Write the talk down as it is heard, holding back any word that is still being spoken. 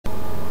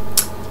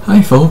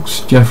Hi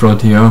folks, Jeff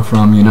Rudd here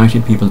from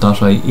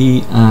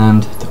unitedpeople.ie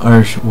and the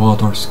Irish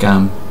Water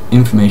Scam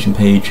information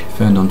page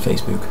found on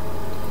Facebook.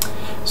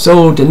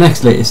 So the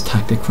next latest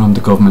tactic from the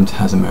government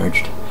has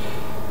emerged.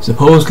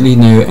 Supposedly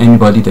now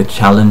anybody that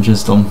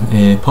challenges them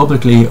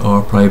publicly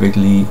or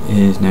privately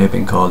is now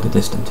being called a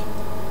dissident.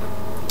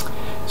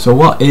 So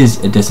what is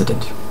a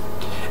dissident?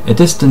 A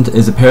dissident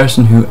is a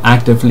person who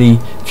actively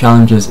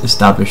challenges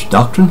established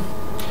doctrine,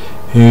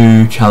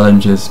 who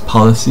challenges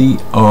policy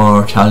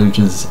or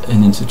challenges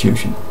an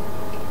institution.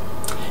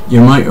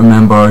 You might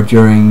remember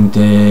during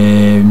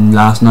the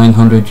last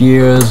 900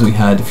 years we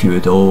had a few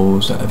of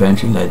those that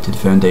eventually led to the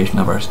foundation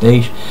of our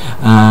state,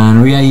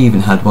 and we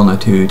even had one or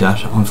two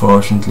that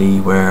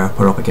unfortunately were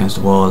put up against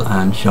the wall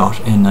and shot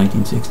in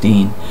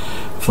 1916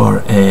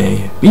 for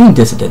being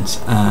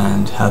dissidents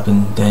and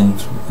having then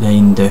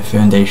laying the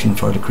foundation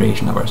for the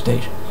creation of our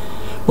state.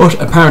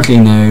 But apparently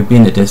now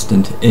being a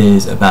dissident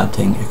is a bad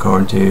thing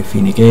according to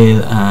Fine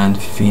Gael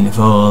and Fianna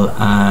Fáil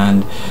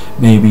and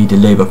maybe the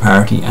Labour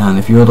Party and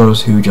a few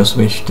others who just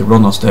wish to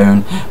run us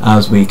down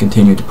as we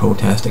continue to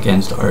protest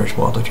against the Irish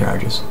water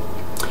charges.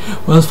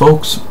 Well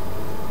folks,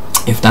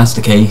 if that's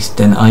the case,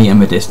 then I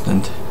am a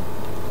dissident.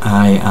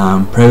 I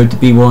am proud to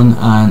be one,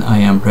 and I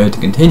am proud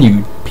to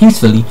continue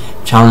peacefully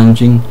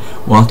challenging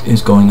what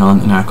is going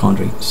on in our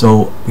country.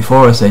 So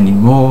before I say any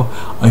more,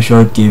 I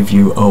should give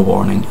you a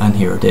warning, and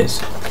here it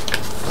is.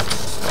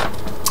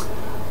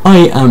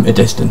 I am a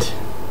dissident.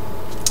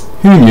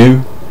 Who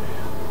knew?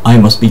 I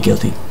must be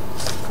guilty.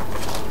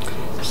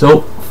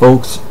 So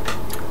folks,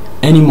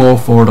 any more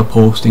further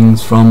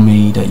postings from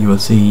me that you will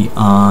see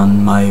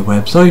on my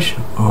website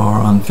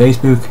or on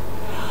Facebook,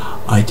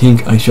 I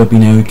think I should be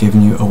now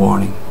giving you a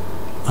warning.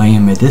 I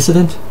am a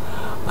dissident,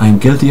 I am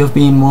guilty of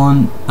being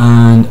one,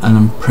 and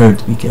I'm proud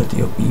to be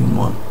guilty of being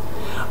one.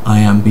 I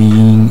am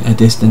being a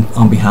dissident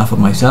on behalf of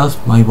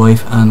myself, my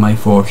wife and my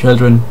 4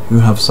 children who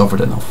have suffered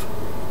enough.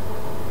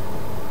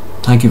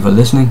 Thank you for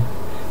listening.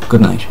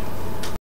 Good night.